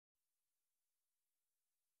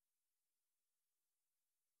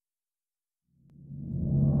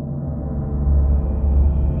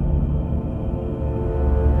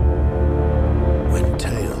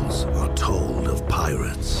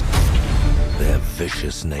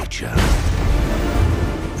vicious nature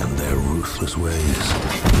and their ruthless ways.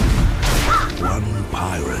 One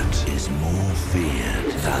pirate is more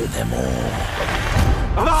feared than them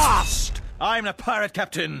all. Avast! I'm the pirate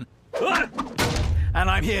captain. And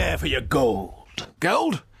I'm here for your gold.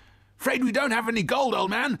 Gold? Afraid we don't have any gold,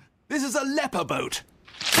 old man. This is a leper boat.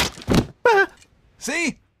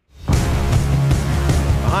 See?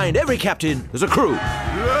 Behind every captain, there's a crew.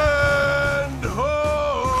 Land ho!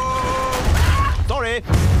 Sorry.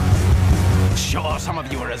 Sure, some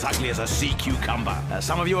of you are as ugly as a sea cucumber.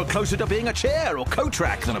 Some of you are closer to being a chair or coat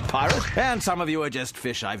rack than a pirate. And some of you are just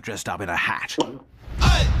fish I've dressed up in a hat.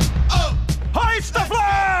 Hoist the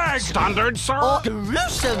flag! Standard, sir. Or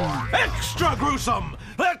gruesome. Extra gruesome!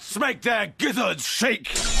 Let's make their gizzards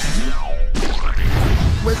shake!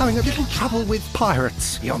 We're having a little trouble with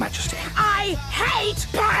pirates, Your Majesty. I hate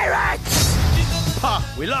pirates!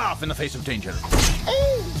 Ha! We laugh in the face of danger.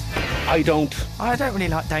 I don't. I don't really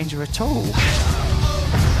like danger at all.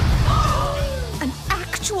 An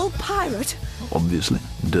actual pirate? Obviously.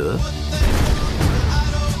 Duh.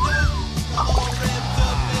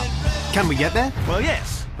 Can we get there? Well,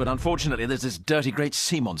 yes. But unfortunately, there's this dirty great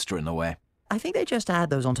sea monster in the way. I think they just add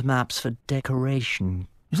those onto maps for decoration.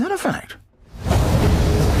 Is that a fact?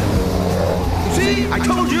 See? I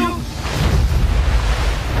told you!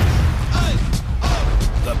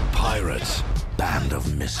 The Pirates, band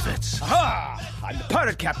of misfits. Aha! I'm the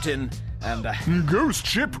pirate captain, and Ghost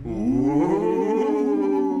ship. Ooh.